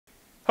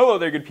Hello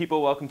there, good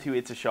people. Welcome to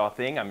It's a Shaw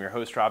Thing. I'm your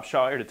host, Rob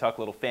Shaw, here to talk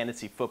a little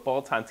fantasy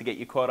football. Time to get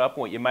you caught up on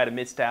what you might have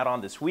missed out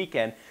on this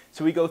weekend.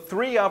 So we go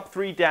 3 up,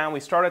 3 down.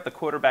 We start at the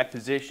quarterback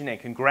position, and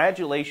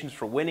congratulations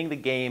for winning the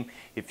game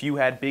if you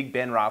had Big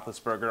Ben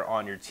Roethlisberger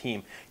on your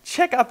team.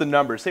 Check out the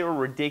numbers. They were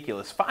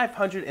ridiculous.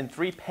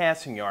 503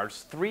 passing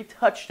yards, 3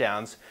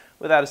 touchdowns,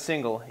 without a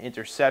single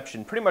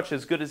interception. Pretty much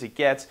as good as it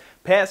gets,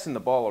 passing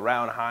the ball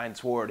around.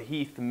 Hines Ward,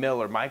 Heath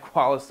Miller, Mike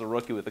Wallace, the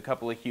rookie, with a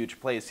couple of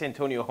huge plays.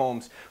 Santonio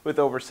Holmes with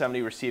over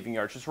 70 receiving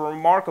yards. Just a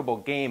remarkable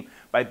game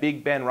by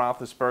Big Ben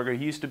Roethlisberger.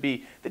 He used to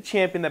be the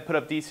champion that put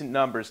up decent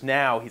numbers.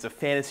 Now he's a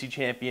fantasy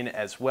champion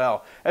as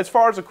well. As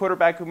far as a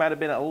quarterback who might have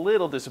been a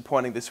little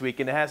disappointing this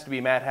weekend, it has to be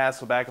Matt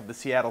Hasselbeck of the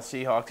Seattle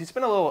Seahawks. He's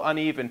been a little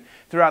uneven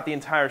throughout the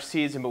entire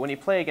season, but when you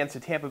play against the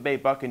Tampa Bay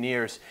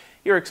Buccaneers,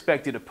 you're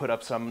expected to put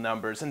up some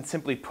numbers, and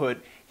simply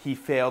put, he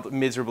failed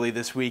miserably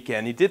this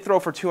weekend. He did throw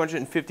for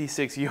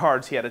 256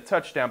 yards. He had a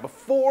touchdown, but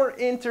 4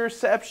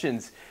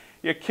 interceptions.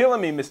 You're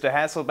killing me, Mr.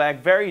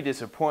 Hasselbeck. Very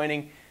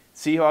disappointing.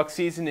 Seahawks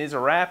season is a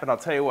wrap, and I'll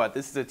tell you what,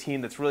 this is a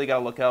team that's really got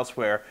to look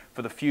elsewhere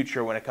for the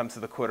future when it comes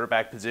to the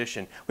quarterback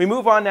position. We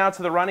move on now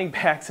to the running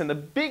backs, and the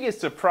biggest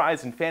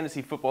surprise in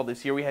fantasy football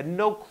this year, we had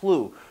no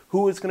clue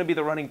who was going to be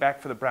the running back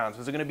for the Browns.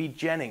 Was it going to be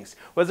Jennings?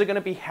 Was it going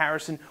to be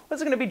Harrison?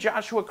 Was it going to be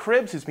Joshua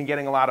Cribbs, who's been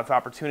getting a lot of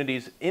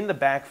opportunities in the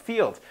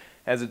backfield?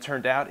 As it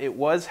turned out, it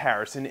was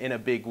Harrison in a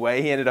big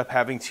way. He ended up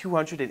having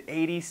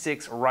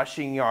 286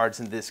 rushing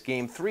yards in this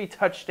game, 3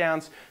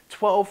 touchdowns,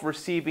 12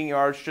 receiving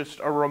yards, just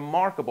a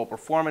remarkable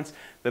performance.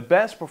 The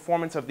best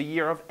performance of the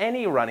year of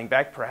any running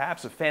back,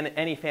 perhaps of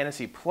any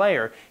fantasy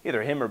player,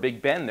 either him or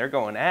Big Ben, they're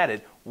going at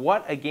it.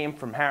 What a game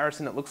from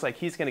Harrison. It looks like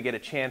he's going to get a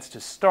chance to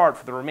start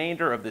for the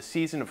remainder of the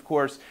season. Of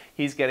course,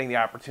 he's getting the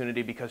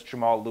opportunity because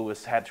Jamal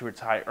Lewis had to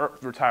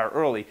retire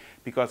early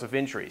because of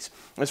injuries.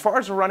 As far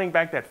as a running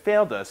back that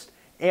failed us,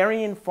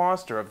 Arian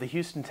Foster of the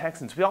Houston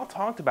Texans. We all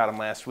talked about him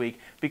last week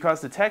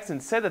because the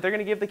Texans said that they're going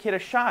to give the kid a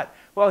shot.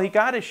 Well, he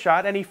got his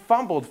shot, and he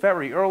fumbled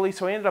very early,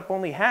 so he ended up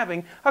only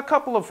having a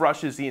couple of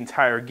rushes the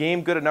entire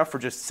game, good enough for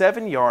just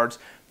 7 yards,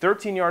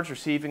 13 yards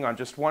receiving on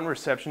just 1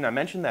 reception. I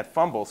mentioned that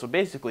fumble, so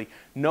basically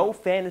no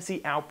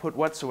fantasy output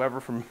whatsoever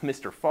from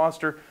Mr.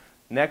 Foster.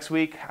 Next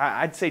week,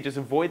 I'd say just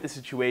avoid the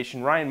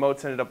situation. Ryan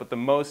Moats ended up with the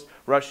most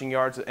rushing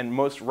yards and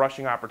most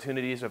rushing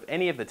opportunities of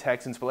any of the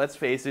Texans, but let's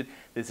face it,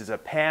 this is a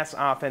pass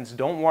offense.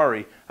 Don't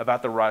worry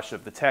about the rush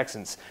of the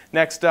Texans.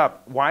 Next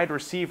up, wide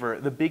receiver.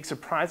 The big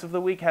surprise of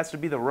the week has to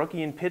be the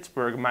rookie in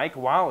Pittsburgh, Mike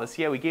Wallace.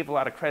 Yeah, we gave a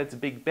lot of credit to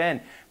Big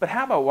Ben, but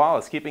how about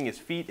Wallace keeping his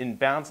feet in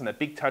bounds, and that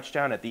big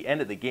touchdown at the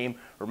end of the game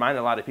reminded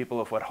a lot of people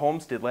of what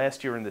Holmes did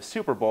last year in the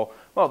Super Bowl.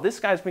 Well,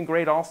 this guy's been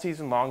great all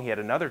season long. He had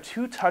another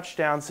 2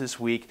 touchdowns this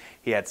week.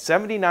 He had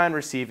 79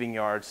 receiving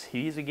yards.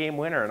 He's a game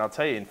winner, and I'll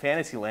tell you, in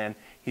Fantasyland,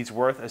 he's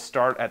worth a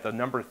start at the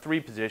number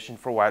 3 position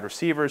for wide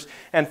receivers.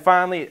 And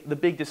finally, the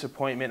big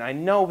disappointment. I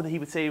know that he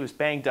would say he was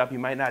banged up. He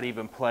might not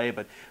even play,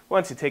 but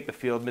once you take the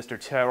field, Mr.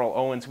 Terrell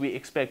Owens, we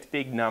expect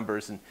big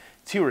numbers, and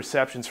 2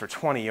 receptions for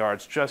 20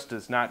 yards just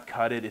does not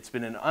cut it. It's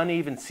been an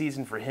uneven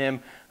season for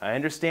him. I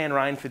understand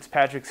Ryan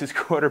Fitzpatrick's his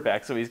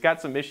quarterback, so he's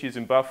got some issues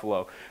in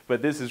Buffalo,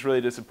 but this is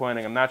really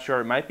disappointing. I'm not sure.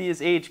 It might be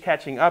his age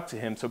catching up to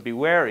him, so be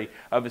wary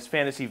of his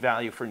fantasy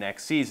value for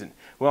next season.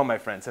 Well, my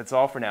friends, that's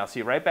all for now. See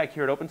you right back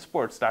here at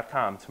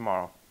opensports.com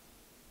tomorrow.